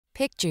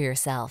Picture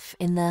yourself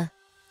in the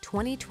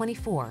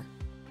 2024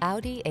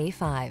 Audi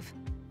A5.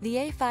 The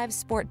A5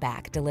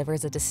 Sportback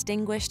delivers a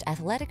distinguished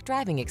athletic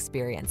driving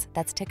experience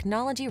that's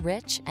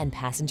technology-rich and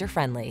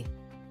passenger-friendly.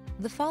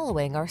 The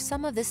following are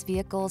some of this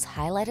vehicle's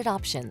highlighted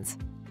options: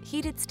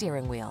 heated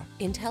steering wheel,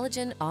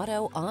 intelligent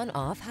auto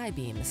on-off high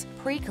beams,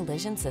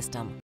 pre-collision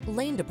system,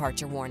 lane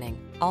departure warning,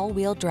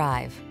 all-wheel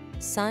drive,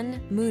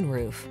 sun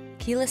moonroof,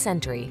 keyless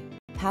entry,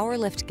 power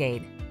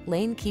liftgate,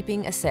 lane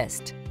keeping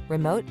assist,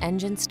 remote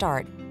engine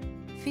start.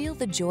 Feel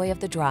the joy of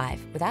the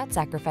drive without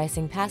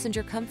sacrificing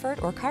passenger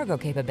comfort or cargo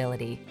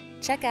capability.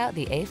 Check out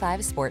the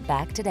A5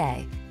 Sportback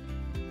today.